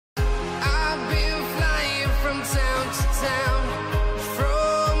to town,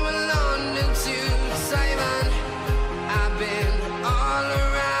 from London to Taiwan. I've been all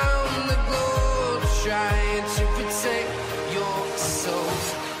around the globe trying to protect your soul.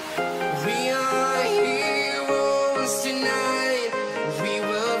 We are heroes tonight. We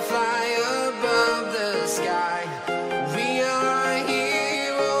will fly above the sky. We are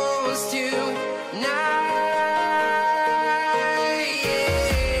heroes tonight.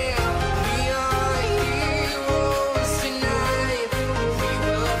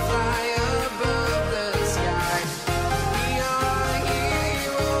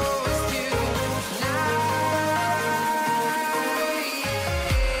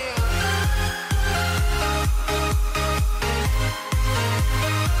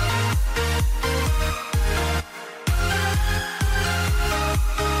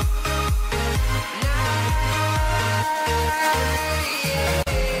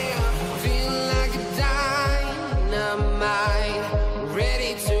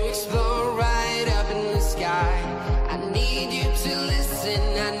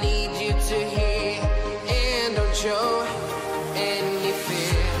 Show any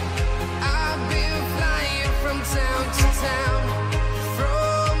fear. I've been flying from town to town,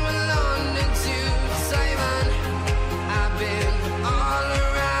 from London to Taiwan. I've been all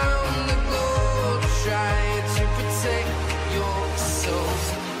around the globe trying to protect your souls.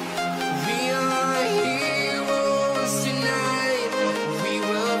 We are heroes tonight. We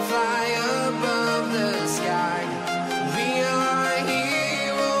will fly above the sky. We are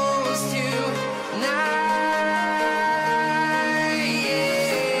heroes tonight.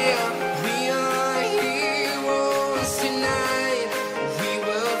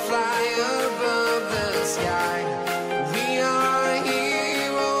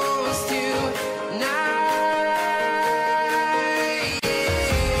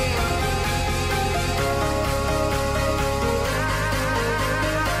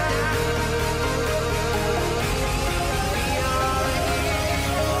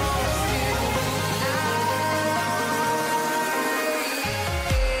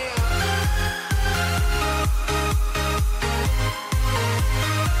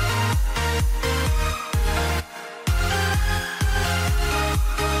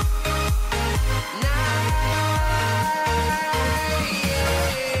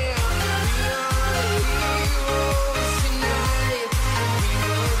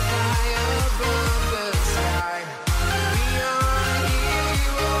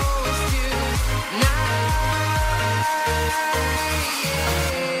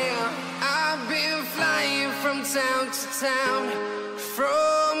 Town to town,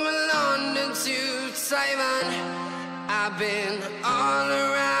 from London to Taiwan. I've been all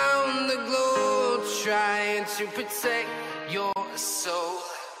around the globe trying to protect your soul.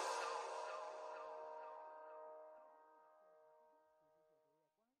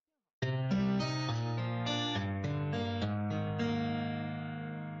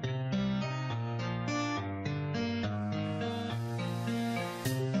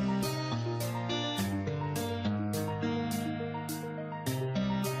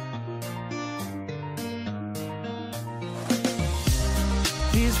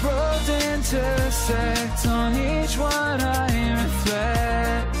 These roads intersect, on each one I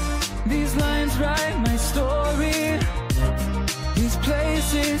reflect. These lines write my story. These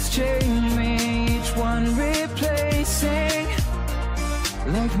places change me, each one replacing,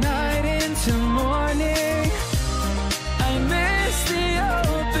 like night into morning. I miss the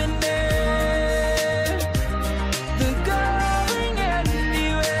open air, the going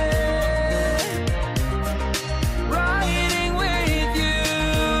anywhere, riding with you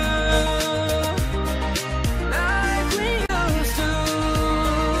like we used to.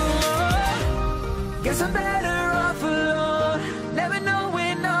 Guess I'm better